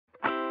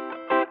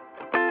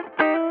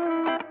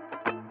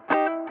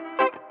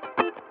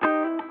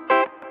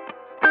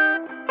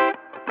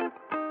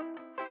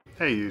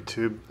Hey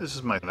YouTube, this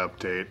is my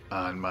update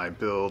on my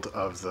build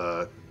of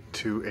the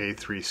two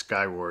KA-3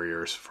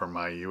 Skywarriors for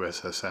my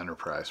USS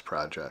Enterprise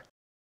project.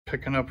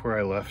 Picking up where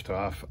I left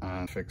off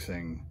on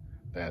fixing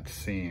that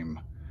seam,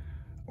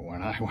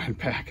 when I went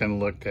back and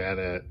looked at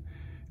it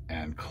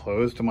and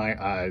closed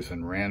my eyes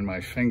and ran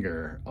my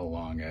finger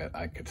along it,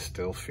 I could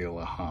still feel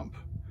a hump.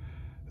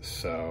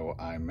 So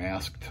I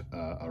masked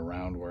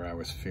around where I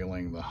was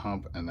feeling the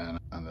hump, and then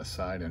on the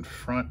side and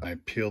front, I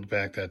peeled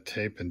back that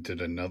tape and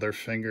did another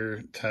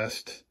finger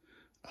test,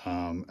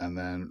 and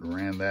then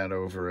ran that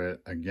over it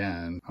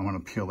again. I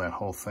want to peel that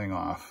whole thing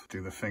off,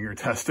 do the finger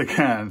test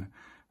again,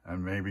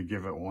 and maybe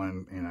give it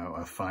one,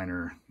 a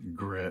finer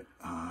grit,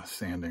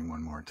 sanding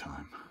one more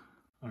time.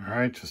 All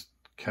right, just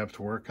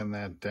kept working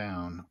that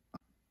down.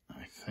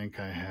 I think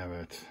I have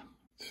it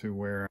to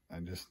where I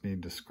just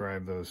need to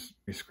describe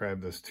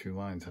those two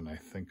lines, and I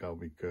think I'll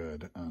be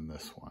good on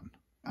this one.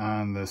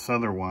 On this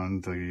other one,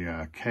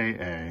 the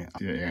KA,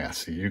 yeah,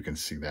 see, you can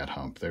see that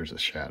hump. There's a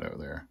shadow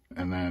there.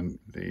 And then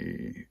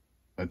the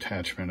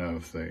attachment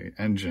of the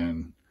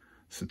engine,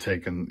 so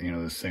taking,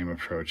 the same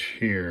approach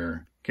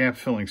here. Gap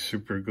filling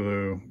super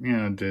glue,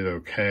 did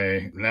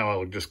okay. Now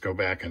I'll just go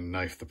back and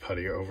knife the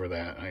putty over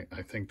that.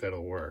 I think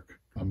that'll work.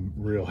 I'm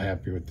real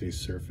happy with these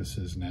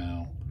surfaces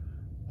now.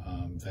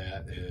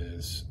 That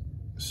is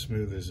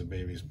smooth as a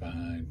baby's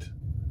behind.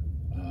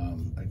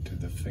 I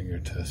did the finger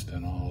test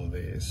on all of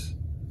these,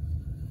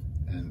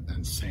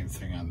 and same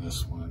thing on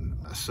this one.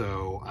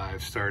 So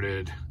I've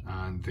started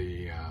on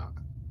the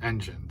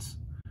engines,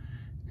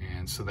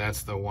 and so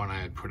that's the one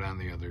I had put on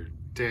the other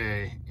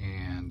day,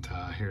 and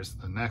here's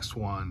the next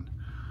one.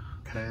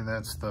 Okay,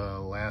 that's the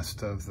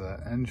last of the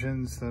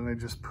engines that I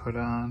just put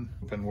on.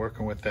 I've been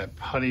working with that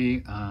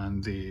putty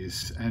on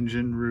these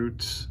engine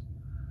roots.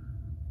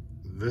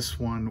 This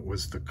one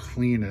was the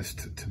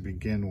cleanest to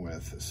begin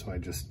with, so I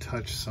just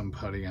touched some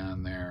putty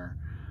on there,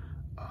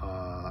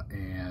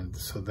 and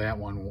so that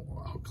one,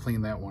 I'll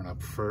clean that one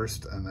up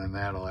first, and then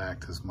that'll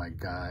act as my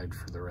guide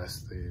for the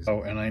rest of these.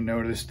 Oh, and I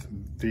noticed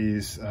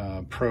these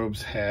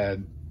probes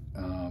had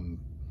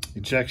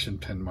ejection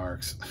pin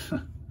marks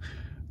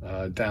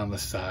down the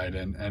side,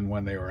 and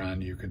when they were on,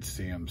 you could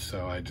see them,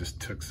 so I just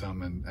took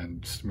some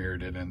and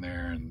smeared it in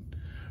there. And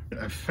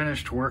I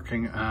finished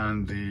working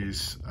on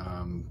these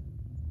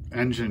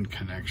engine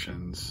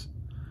connections,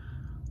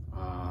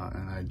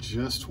 and I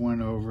just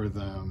went over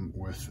them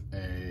with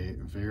a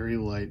very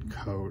light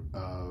coat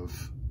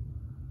of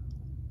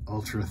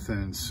ultra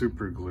thin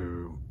super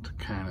glue to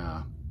kind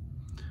of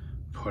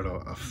put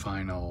a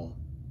final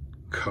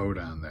coat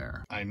on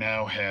there. I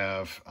now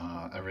have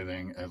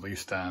everything, at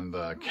least on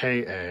the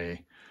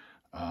KA,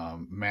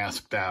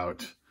 masked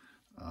out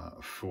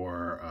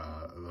for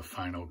the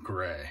final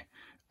gray.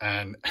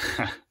 And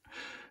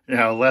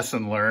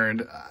lesson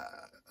learned.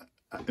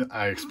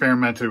 I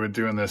experimented with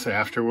doing this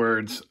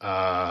afterwards.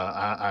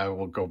 I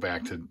will go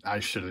back to, I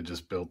should have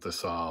just built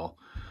this all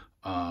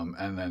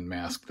and then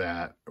masked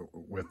that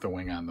with the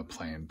wing on the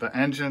plane. The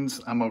engines,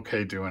 I'm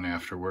okay doing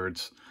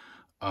afterwards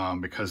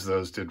because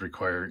those did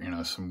require,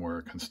 some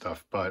work and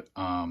stuff. But,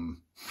 and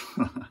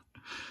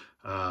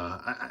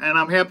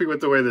I'm happy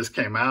with the way this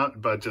came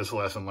out, but just a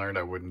lesson learned,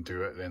 I wouldn't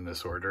do it in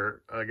this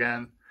order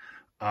again.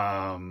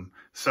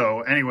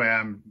 So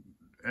anyway,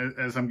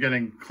 as I'm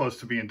getting close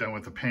to being done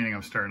with the painting,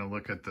 I'm starting to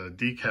look at the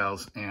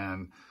decals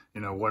and,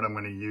 what I'm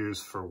going to use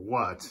for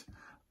what.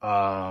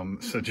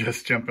 So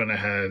just jumping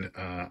ahead,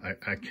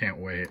 I can't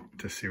wait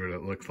to see what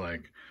it looks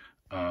like.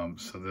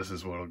 So this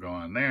is what'll go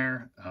on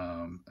there,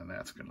 and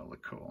that's going to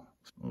look cool.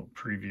 A little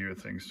preview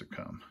of things to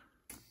come.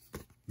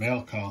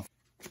 Mail call.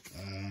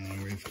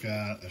 We've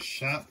got a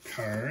shop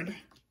card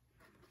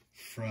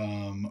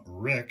from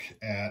Rick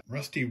at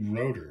Rusty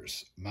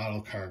Rotors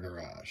Model Car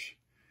Garage.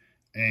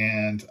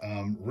 And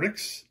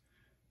Rick's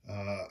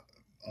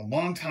a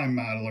longtime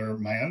modeler.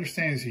 My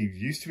understanding is he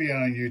used to be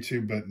out on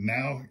YouTube, but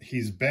now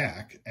he's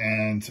back,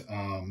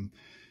 and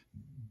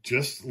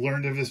just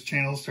learned of his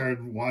channel,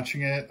 started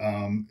watching it.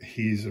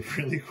 He's a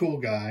really cool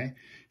guy.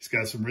 He's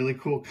got some really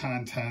cool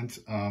content.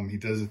 He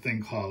does a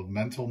thing called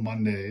Mental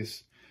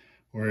Mondays,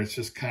 where it's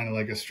just kind of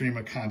like a stream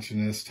of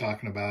consciousness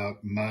talking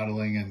about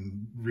modeling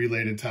and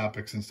related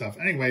topics and stuff.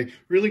 Anyway,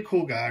 really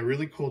cool guy,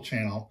 really cool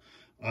channel.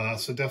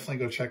 So definitely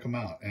go check them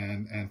out.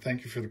 And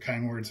thank you for the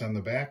kind words on the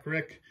back,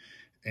 Rick.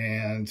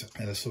 And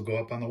this will go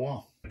up on the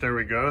wall. There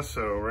we go.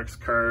 So Rick's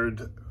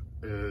card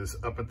is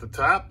up at the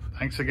top.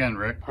 Thanks again,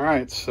 Rick. All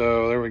right,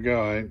 so there we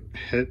go. I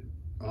hit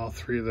all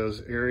three of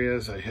those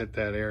areas. I hit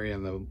that area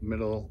in the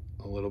middle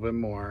a little bit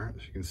more.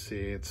 As you can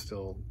see, it's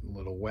still a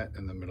little wet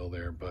in the middle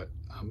there, but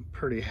I'm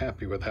pretty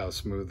happy with how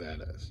smooth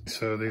that is.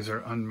 So these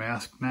are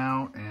unmasked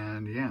now,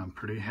 and yeah, I'm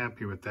pretty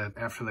happy with that.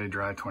 After they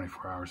dry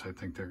 24 hours, I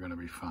think they're gonna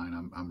be fine.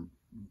 I'm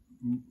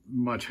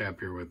much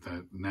happier with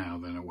that now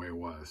than the way it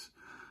was.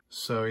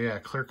 So yeah,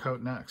 clear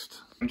coat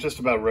next. I'm just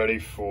about ready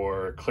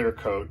for clear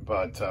coat,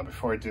 but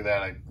before I do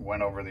that, I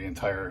went over the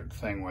entire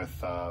thing with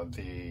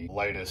the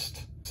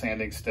lightest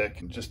sanding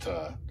stick, just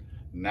to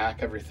knock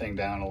everything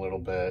down a little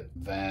bit.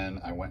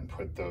 Then I went and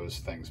put those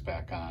things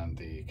back on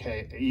the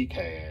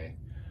EKA.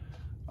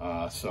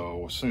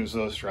 So as soon as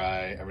those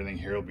dry, everything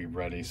here will be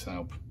ready. So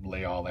I'll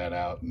lay all that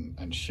out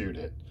and shoot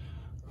it.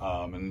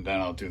 And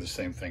then I'll do the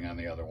same thing on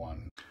the other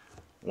one.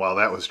 While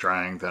that was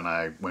drying, then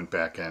I went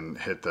back and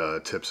hit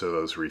the tips of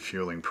those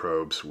refueling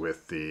probes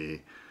with the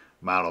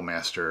Model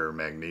Master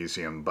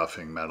magnesium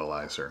buffing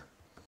metallizer.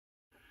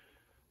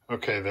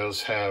 Okay,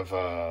 those have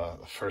the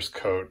first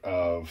coat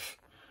of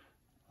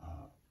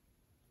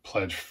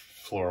Pledge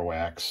Floor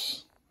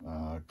Wax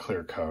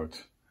clear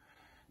coat,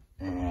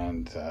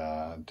 and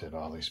did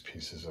all these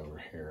pieces over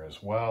here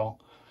as well.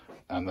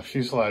 On the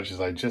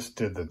fuselages, I just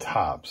did the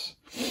tops,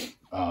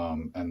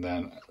 and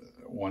then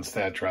once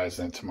that dries,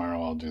 then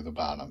tomorrow I'll do the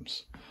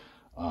bottoms.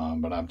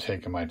 But I'm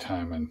taking my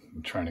time and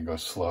trying to go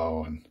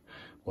slow and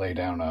lay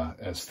down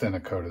as thin a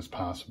coat as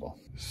possible.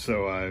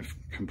 So I've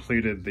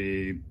completed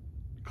the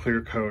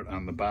clear coat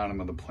on the bottom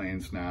of the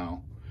planes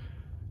now,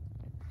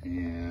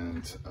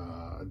 and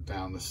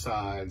down the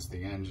sides,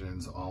 the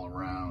engines all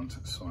around.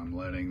 So I'm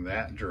letting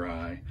that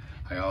dry.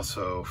 I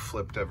also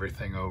flipped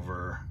everything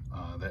over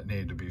that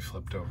needed to be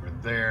flipped over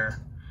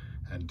there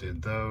and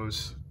did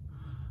those.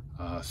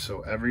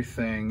 So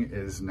everything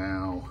is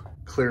now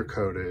clear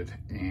coated,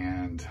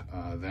 and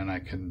then I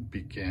can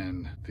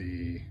begin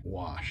the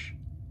wash.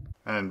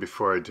 And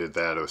before I did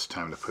that, it was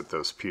time to put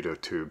those pitot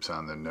tubes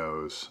on the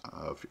nose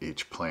of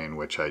each plane,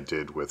 which I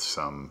did with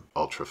some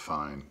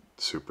ultra-fine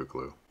super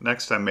glue.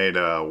 Next, I made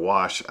a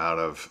wash out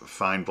of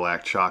fine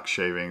black chalk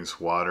shavings,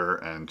 water,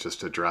 and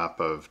just a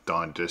drop of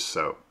Dawn dish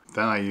soap.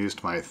 Then I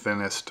used my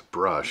thinnest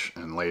brush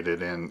and laid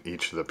it in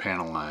each of the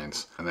panel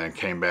lines, and then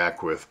came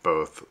back with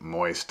both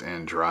moist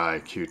and dry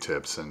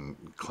Q-tips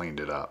and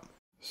cleaned it up.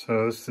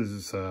 So this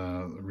is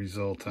the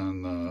result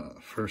on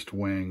the first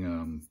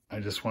wing.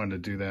 I just wanted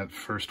to do that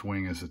first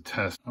wing as a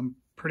test. I'm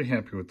pretty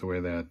happy with the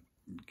way that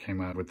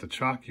came out. With the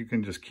chalk, you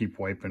can just keep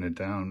wiping it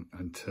down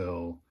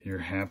until you're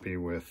happy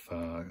with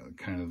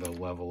kind of the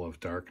level of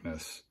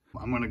darkness.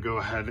 I'm going to go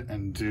ahead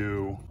and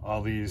do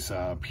all these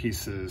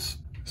pieces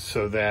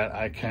so that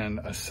I can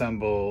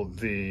assemble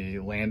the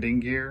landing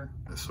gear.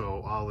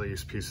 So all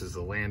these pieces,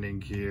 the landing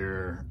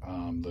gear,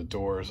 the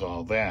doors,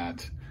 all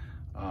that,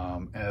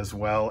 as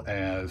well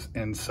as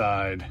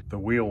inside the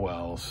wheel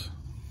wells,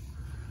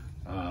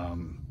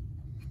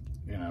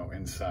 you know,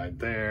 inside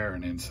there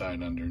and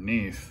inside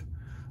underneath,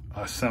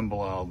 assemble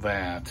all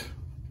that.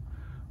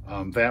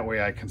 That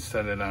way I can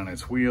set it on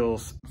its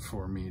wheels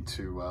for me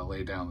to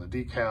lay down the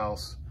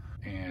decals,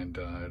 and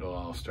it'll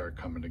all start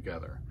coming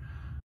together.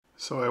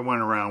 So I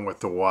went around with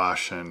the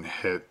wash and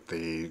hit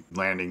the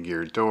landing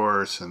gear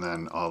doors, and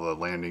then all the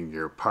landing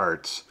gear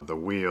parts, the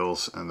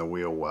wheels and the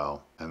wheel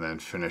well, and then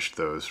finished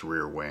those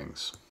rear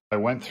wings. I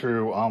went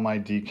through all my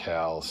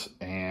decals,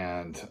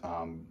 and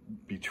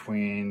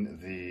between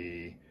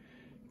the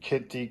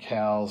kit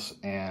decals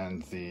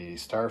and the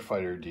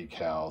Starfighter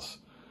decals,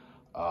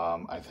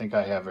 I think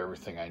I have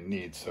everything I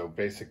need. So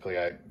basically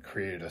I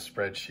created a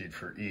spreadsheet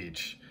for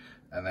each,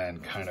 and then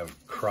kind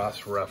of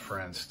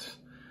cross-referenced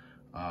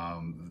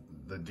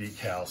the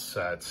decal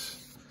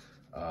sets,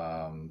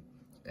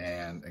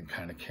 and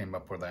kind of came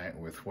up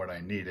with what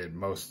I needed.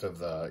 Most of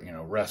the, you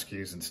know,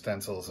 rescues and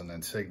stencils and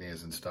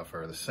insignias and stuff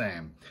are the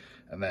same.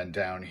 And then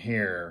down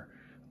here,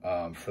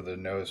 for the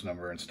nose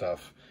number and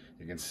stuff,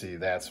 you can see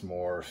that's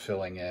more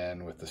filling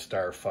in with the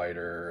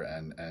Starfighter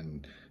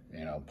and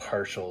you know,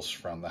 partials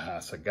from the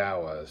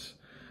Hasegawas.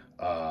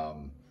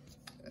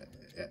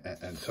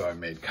 And so I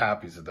made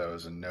copies of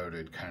those and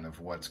noted kind of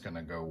what's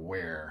gonna go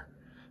where.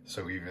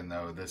 So even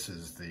though this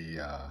is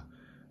the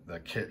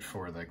kit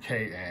for the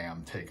KA,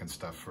 I'm taking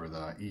stuff for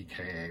the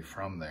EKA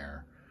from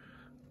there.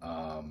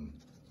 And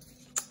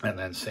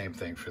then same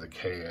thing for the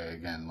KA,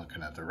 again,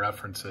 looking at the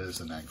references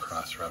and then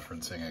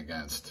cross-referencing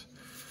against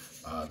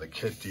the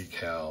kit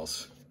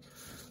decals.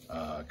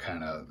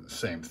 Kind of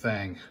same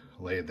thing,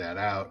 laid that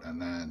out,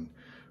 and then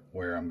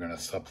where I'm gonna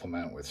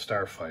supplement with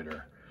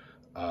Starfighter.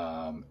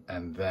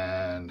 And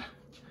then,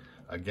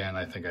 again,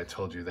 I think I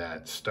told you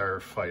that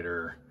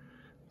Starfighter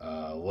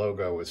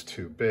logo was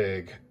too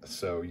big,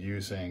 so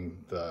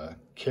using the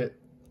kit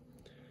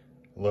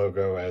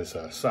logo as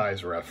a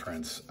size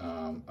reference,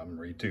 I'm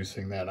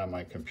reducing that on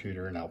my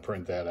computer, and I'll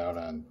print that out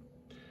on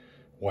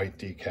white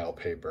decal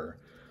paper.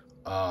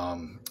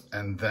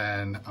 And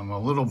then I'm a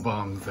little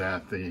bummed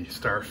that the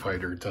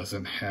Starfighter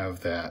doesn't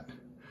have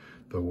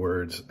the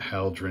words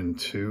Haldren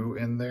 2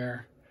 in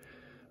there.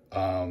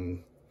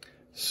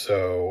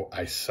 So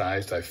I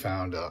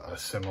found a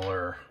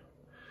similar,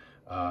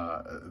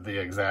 the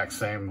exact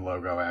same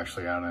logo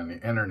actually out on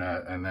the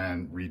internet, and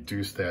then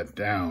reduced that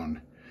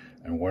down.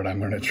 And what I'm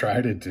going to try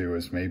to do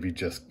is maybe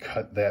just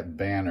cut that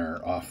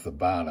banner off the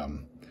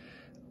bottom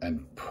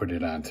and put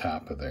it on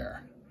top of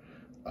there.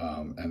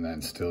 And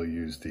then still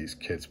use these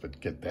kits,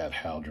 but get that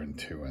Haldren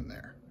 2 in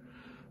there.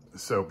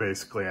 So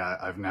basically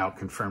I've now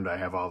confirmed I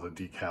have all the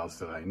decals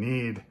that I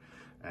need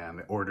and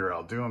the order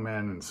I'll do them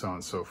in, and so on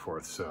and so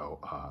forth. So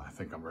I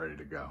think I'm ready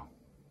to go.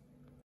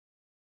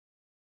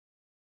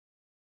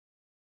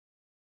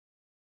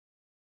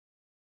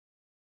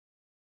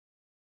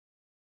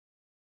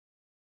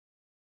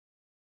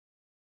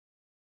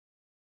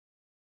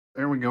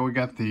 There we go. We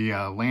got the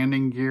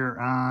landing gear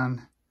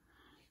on,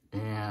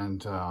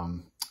 and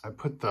I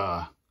put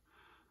the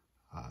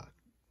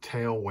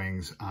tail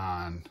wings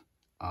on,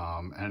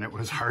 and it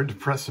was hard to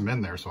press them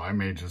in there, so I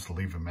may just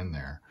leave them in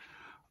there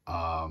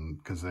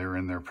because they're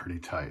in there pretty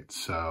tight.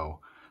 So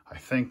I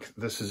think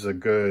this is a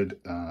good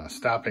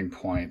stopping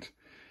point,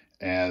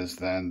 as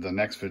then the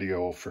next video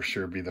will for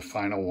sure be the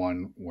final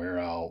one where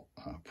I'll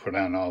put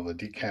on all the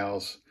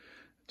decals,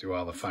 do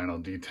all the final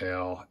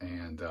detail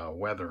and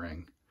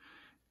weathering,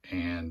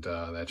 and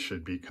that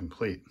should be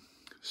complete.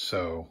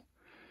 So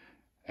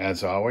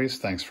as always,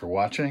 thanks for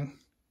watching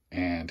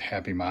and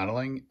happy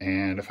modeling.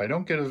 And if I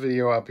don't get a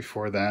video out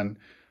before then,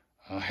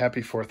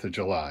 happy 4th of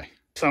July.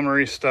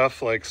 Summary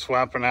stuff like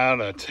swapping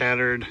out a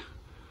tattered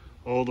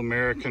old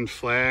American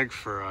flag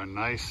for a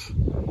nice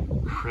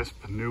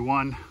crisp new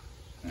one.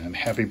 And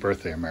happy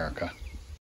birthday, America.